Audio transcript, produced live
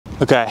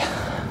Okay,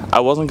 I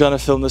wasn't gonna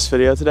film this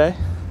video today,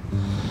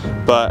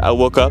 but I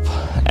woke up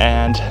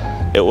and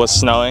it was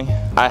snowing.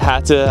 I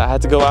had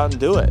to go out and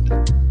do it.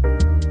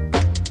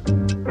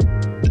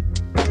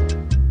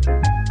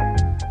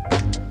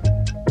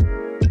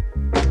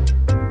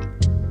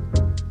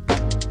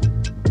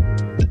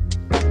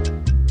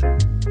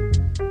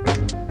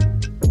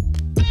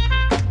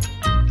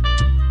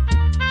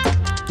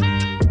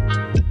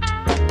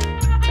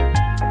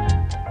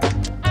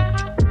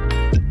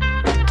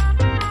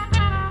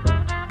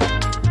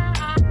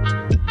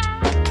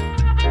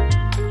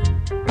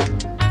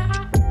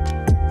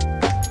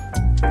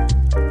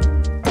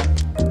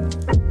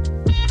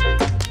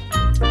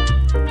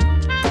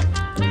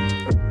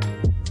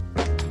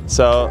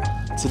 So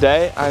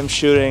today I'm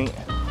shooting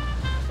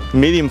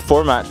medium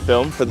format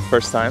film for the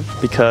first time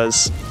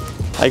because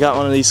I got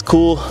one of these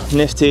cool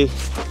nifty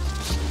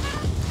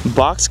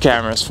box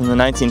cameras from the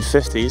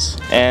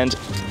 1950s, and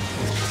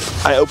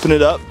I open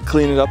it up,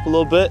 clean it up a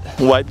little bit,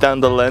 wipe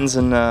down the lens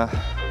and the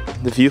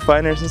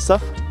viewfinders and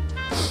stuff,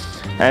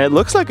 and it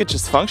looks like it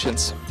just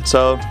functions.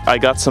 So I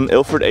got some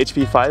Ilford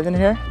HP5 in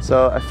here,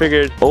 so I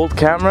figured old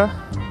camera,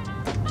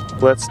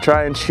 let's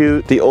try and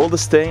shoot the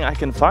oldest thing I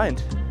can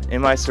find in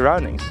my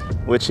surroundings,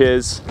 which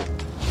is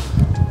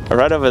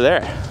right over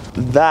there.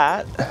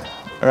 That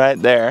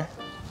right there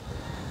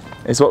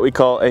is what we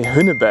call a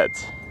hunebed,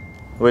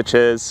 which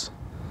is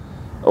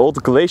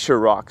old glacier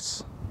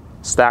rocks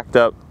stacked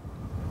up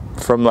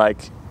from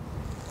like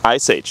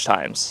Ice Age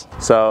times.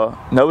 So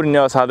nobody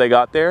knows how they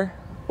got there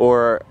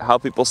or how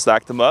people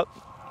stacked them up.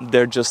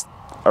 They're just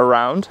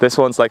around. This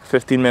one's like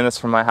 15 minutes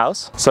from my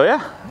house. So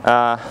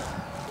yeah,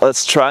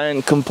 let's try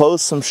and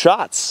compose some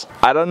shots.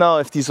 I don't know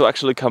if these will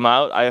actually come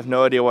out. I have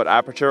no idea what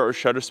aperture or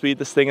shutter speed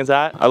this thing is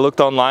at. I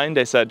looked online,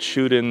 they said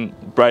shoot in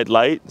bright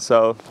light,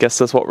 so guess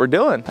that's what we're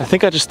doing. I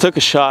think I just took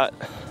a shot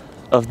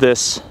of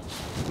this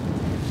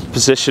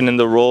position in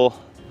the roll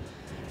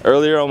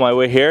earlier on my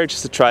way here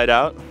just to try it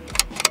out.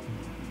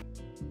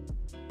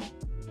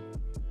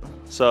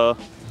 So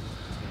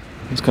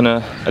I'm just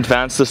gonna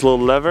advance this little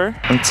lever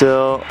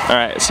until, all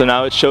right, so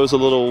now it shows a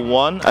little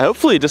 1.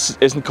 Hopefully this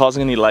isn't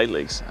causing any light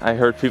leaks. I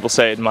heard people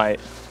say it might.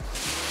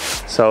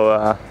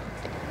 So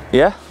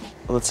yeah,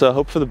 let's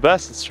hope for the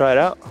best. Let's try it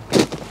out.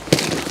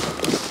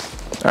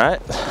 All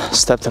right,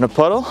 stepped in a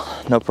puddle,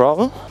 no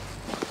problem.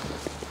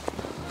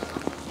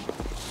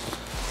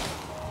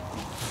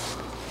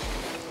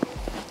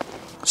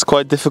 It's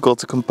quite difficult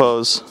to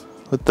compose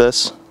with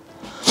this.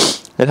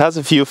 It has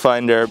a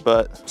viewfinder,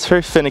 but it's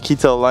very finicky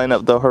to line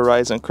up the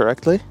horizon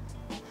correctly.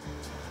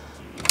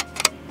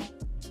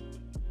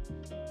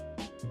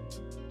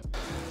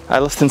 I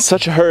left in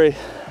such a hurry,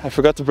 I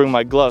forgot to bring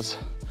my gloves.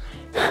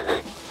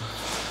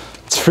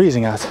 It's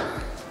freezing out.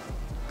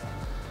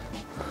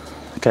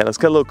 Okay, let's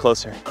get a little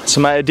closer.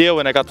 So my idea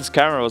when I got this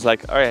camera was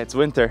like, all right, it's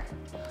winter.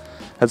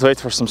 Let's wait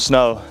for some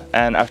snow.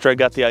 And after I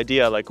got the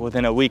idea, like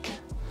within a week,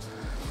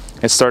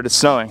 it started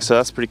snowing, so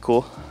that's pretty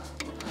cool.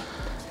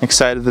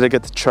 Excited that I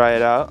get to try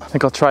it out. I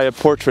think I'll try a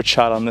portrait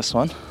shot on this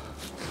one.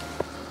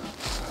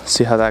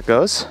 See how that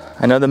goes.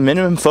 I know the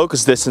minimum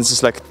focus distance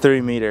is like 3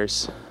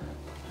 meters.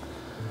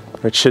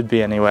 Or it should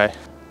be anyway.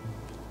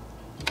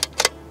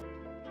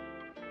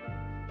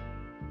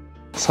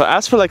 So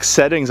as for like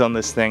settings on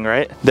this thing,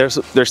 right? There's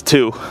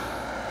 2.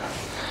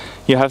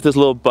 You have this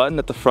little button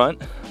at the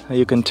front that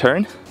you can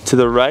turn. To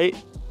the right,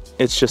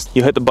 it's just,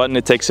 you hit the button,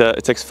 it takes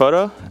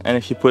photo, and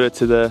if you put it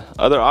to the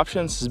other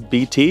options, it's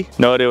BT.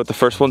 No idea what the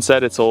first one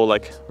said, it's all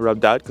like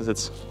rubbed out because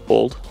it's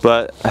old.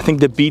 But I think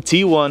the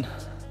BT one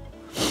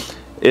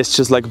is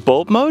just like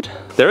bulb mode.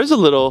 There is a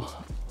little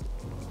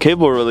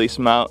cable release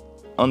mount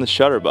on the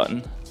shutter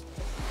button.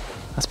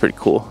 That's pretty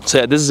cool. So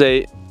yeah, this is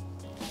a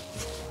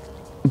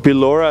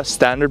Belora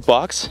standard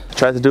box. I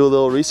tried to do a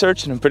little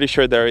research and I'm pretty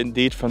sure they're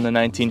indeed from the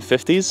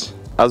 1950s.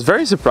 I was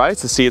very surprised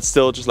to see it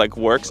still just like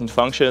works and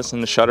functions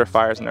and the shutter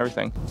fires and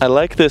everything. I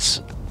like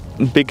this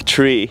big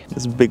tree,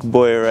 this big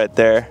boy right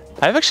there.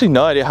 I have actually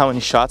no idea how many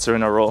shots are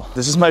in a roll.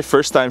 This is my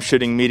first time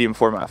shooting medium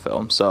format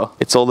film, so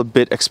it's all a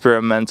bit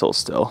experimental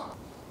still.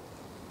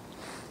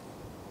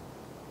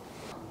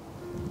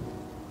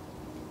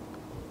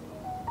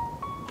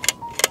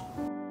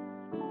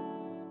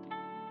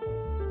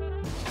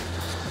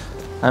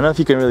 I don't know if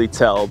you can really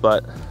tell,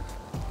 but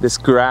this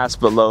grass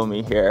below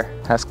me here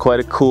has quite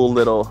a cool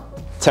little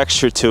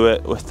texture to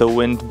it with the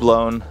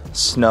wind-blown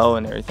snow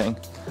and everything.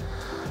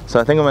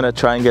 So I think I'm gonna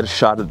try and get a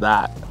shot of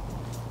that.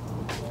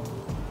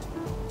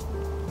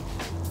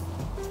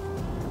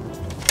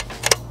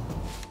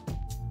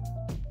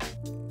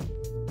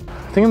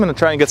 I think I'm gonna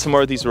try and get some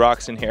more of these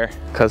rocks in here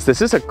because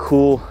this is a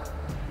cool,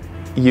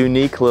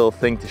 unique little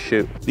thing to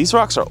shoot. These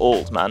rocks are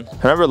old, man. I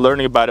remember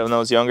learning about it when I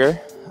was younger.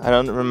 I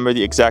don't remember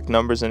the exact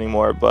numbers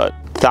anymore, but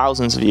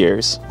thousands of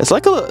years. It's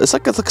like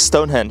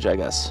Stonehenge, I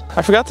guess.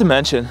 I forgot to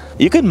mention,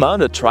 you could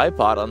mount a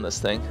tripod on this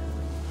thing.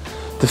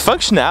 The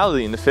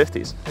functionality in the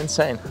 50s,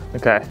 insane.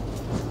 Okay.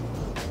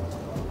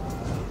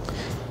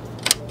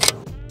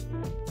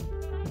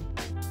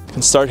 You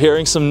can start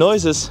hearing some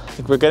noises. I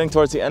think we're getting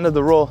towards the end of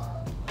the roll.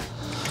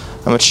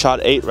 I'm at shot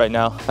 8 right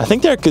now. I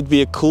think there could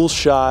be a cool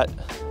shot,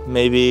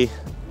 maybe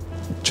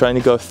trying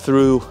to go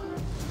through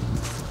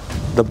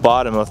the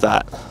bottom of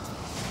that.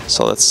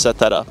 So let's set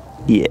that up.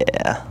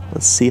 Yeah,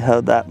 let's see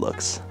how that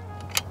looks.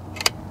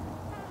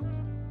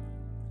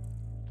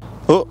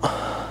 Oh,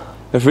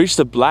 I've reached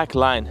the black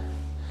line.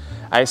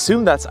 I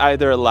assume that's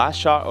either a last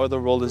shot or the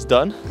roll is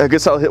done. I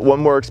guess I'll hit one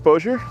more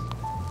exposure.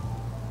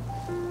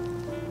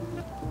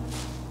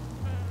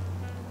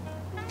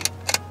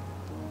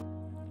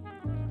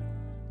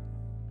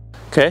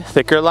 Okay,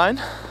 thicker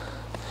line.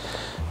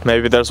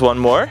 Maybe there's one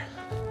more,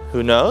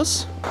 who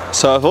knows?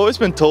 So I've always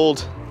been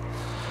told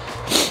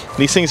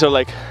these things are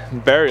like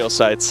burial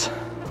sites,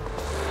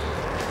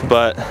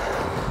 but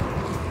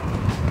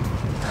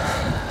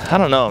I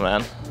don't know,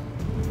 man.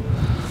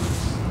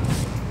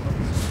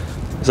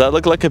 Does that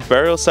look like a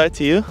burial site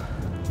to you?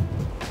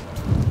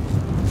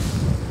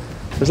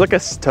 There's like a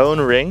stone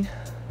ring,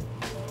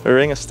 a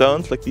ring of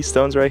stones, like these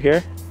stones right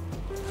here.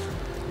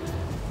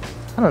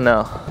 I don't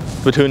know,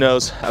 but who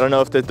knows? I don't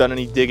know if they've done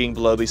any digging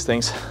below these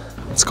things.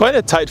 It's quite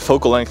a tight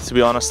focal length, to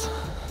be honest.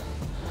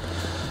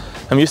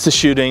 I'm used to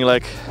shooting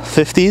like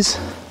 50s.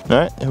 All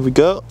right, here we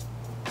go.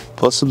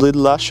 Possibly the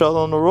last shot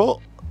on the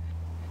roll.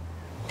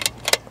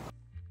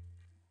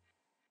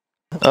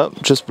 Oh,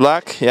 just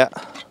black, yeah.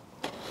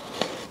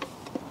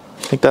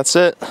 I think that's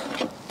it.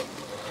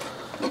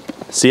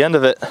 It's the end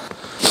of it.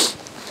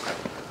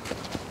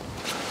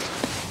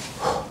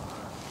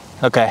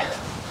 Okay,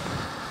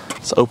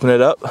 let's open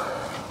it up.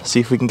 See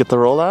if we can get the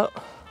roll out.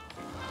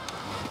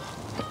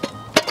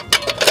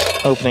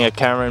 Opening a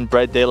camera in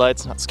bright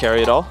daylight's not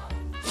scary at all.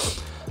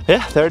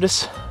 Yeah, there it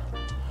is.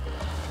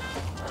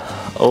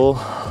 All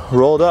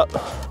rolled up.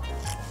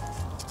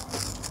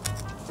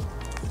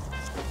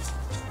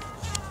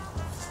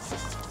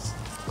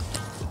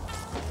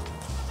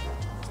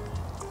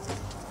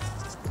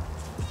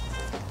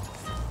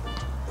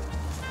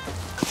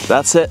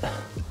 That's it.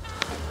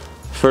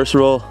 First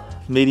roll,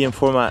 medium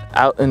format,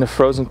 out in the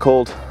frozen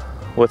cold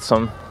with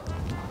some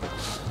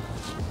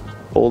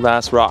old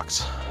ass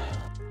rocks.